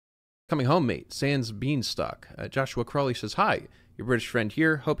Coming home, mate. Sans Beanstalk. Joshua Crawley says, hi, your British friend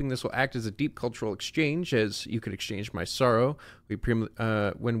here, hoping this will act as a deep cultural exchange, as you could exchange my sorrow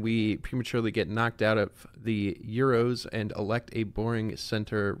when we prematurely get knocked out of the Euros and elect a boring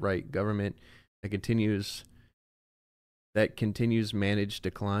center-right government that continues managed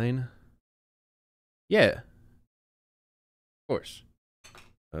decline. Yeah. Of course.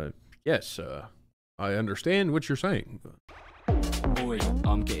 Yes, I understand what you're saying. Boy,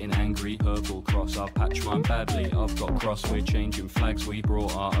 I'm getting angry, purple cross, I've patched mine badly. I've got cross, we're changing flags, we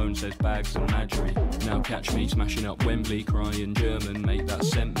brought our own, says Bags and Madry. Now catch me smashing up Wembley, crying German, mate, that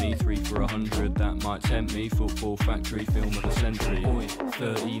sent me 3 for 100, that might tempt me. Football Factory, film of the century. Boy,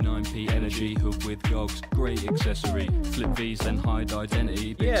 39p energy, hook with gogs, great accessory. Flip V's, then hide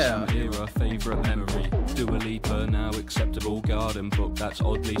identity, big Sam era, favourite memory. Dua Lipa, now acceptable, garden book, that's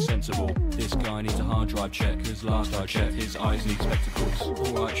oddly sensible. This guy needs a hard drive check, cause last I checked, his eyes need spectacles.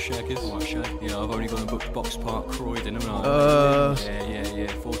 Alright, Shaggers. Alright, Shag. Yeah, I've only got a booked Box Park Croydon, haven't I? Yeah.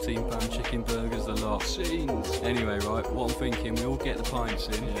 £14 chicken burgers a lot. Scenes. Anyway, right, what I'm thinking, we all get the pints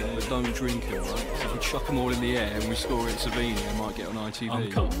in, but don't drink them, right? So if we chuck them all in the air and we score it at Savini, I might get on ITV.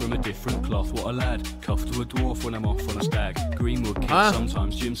 I'm cut from a different cloth, what a lad. Cuffed to a dwarf when I'm off on a stag. Greenwood kid,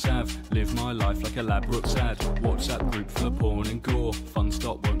 sometimes Jim Sav. Live my life like a Ladbroke sad. WhatsApp group full of porn and gore. Fun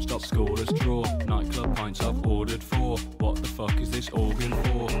stop, won't stop, scoreless draw. Nightclub pints I've ordered 4. What the fuck is this organ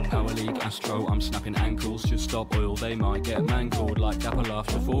for? Power League Astro, I'm snapping ankles. Just stop oil, they might get mangled. Like Dapper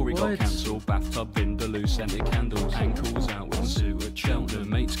laughed before he got cancelled. Bathtub Vindaloo, scented candles. Ankles out with a suit at Cheltenham.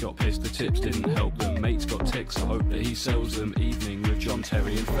 Mates got pissed, the tips didn't help them. Mates got ticks, I hope that he sells them. Evening with John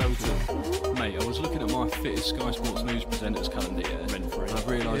Terry and Felton. Mate, I was looking at my fittest Sky Sports News presenters calendar, and I've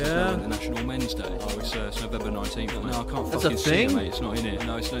realised it's now International Men's Day. Oh, it's November 19th, mate. No, I can't fucking see it, mate. It's not in it.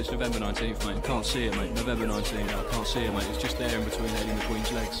 No, it's November 19th, mate. I can't see it, mate. November 19th. No, I can't see it, mate. It's just there in between Eddie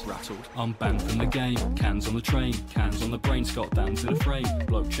McQueen's legs. Rattled. I'm banned from the game. Cans on the train. Cans on the brain. Scott Dan's in the frame.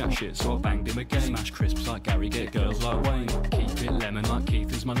 Bloke chat shit, so I banged him again. Smash crisps like Gary, get girls like Wayne. Keep it lemon like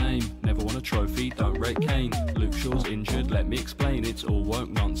Keith is my name. Never won a trophy, don't rate Kane. Luke Shaw's injured, let me explain. It's all woke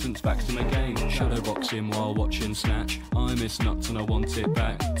nonsense, back to my game. Shadow boxing while watching Snatch. I miss nuts and I want it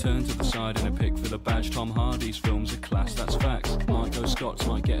back. Turn to the side in a pick for the badge. Tom Hardy's films are class, that's facts. Might go Scots,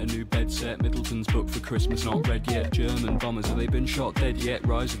 might get a new bed set. Middleton's book for Christmas not read yet. German bombers, have they been shot dead yet?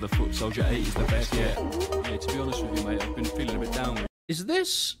 Rise of the Foot Soldier 8 is the best yet. Yeah, to be honest with you, mate, I've been feeling a bit down. Is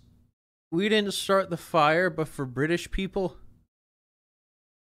this we didn't start the fire, but for British people?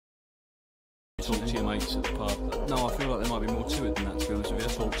 Talk to your mates at the pub. No, I feel like there might be more to it than that, to be honest with you.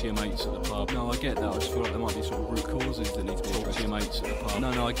 Talk to your mates at the pub. No, I get that. I just feel like there might be sort of root causes that need to be addressed. Talk to your mates at the pub.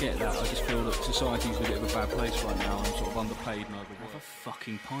 No, I get that. I just feel that society's in a bit of a bad place right now. I'm sort of underpaid and overworked. Have a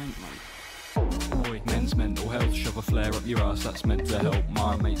fucking pint, mate. Boy, men's mental health, shove a flare up your ass, that's meant to help.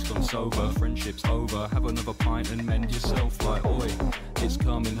 My mate's gone sober, friendship's over. Have another pint and mend yourself like oi. It's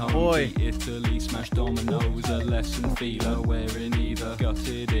coming home, beat Italy, smash dominoes. A lesson feeler, wearing either.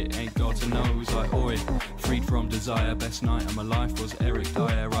 Gutted, it ain't got a nose like oi. Freed from desire, best night of my life was Eric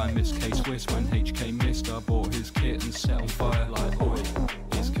Dyer. I miss K-Swiss when HK missed. I bought his kit and set on fire like oi.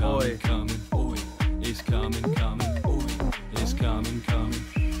 It's coming, coming, oi. It's coming, oi. It's coming.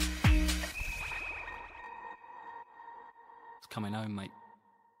 Coming home, mate.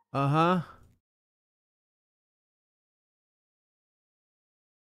 Uh-huh.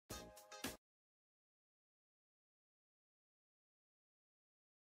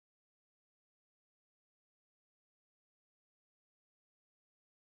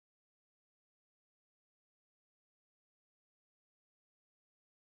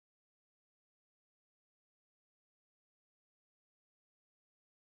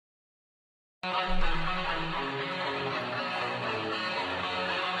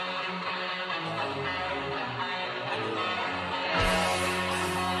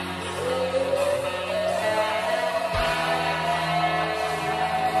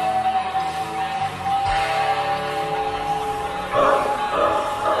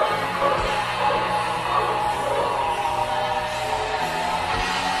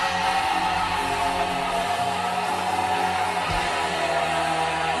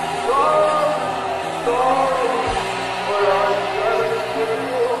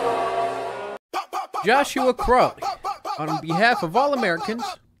 Joshua Crawley, on behalf of all Americans,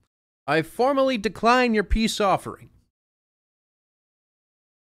 I formally decline your peace offering.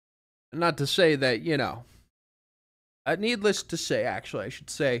 Not to say that, you know, needless to say, actually, I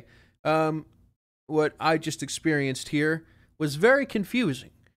should say, what I just experienced here was very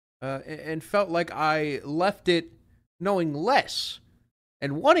confusing and felt like I left it knowing less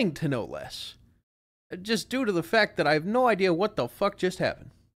and wanting to know less, just due to the fact that I have no idea what the fuck just happened.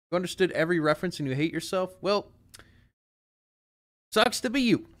 You understood every reference and you hate yourself? Well, sucks to be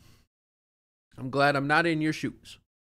you. I'm glad I'm not in your shoes.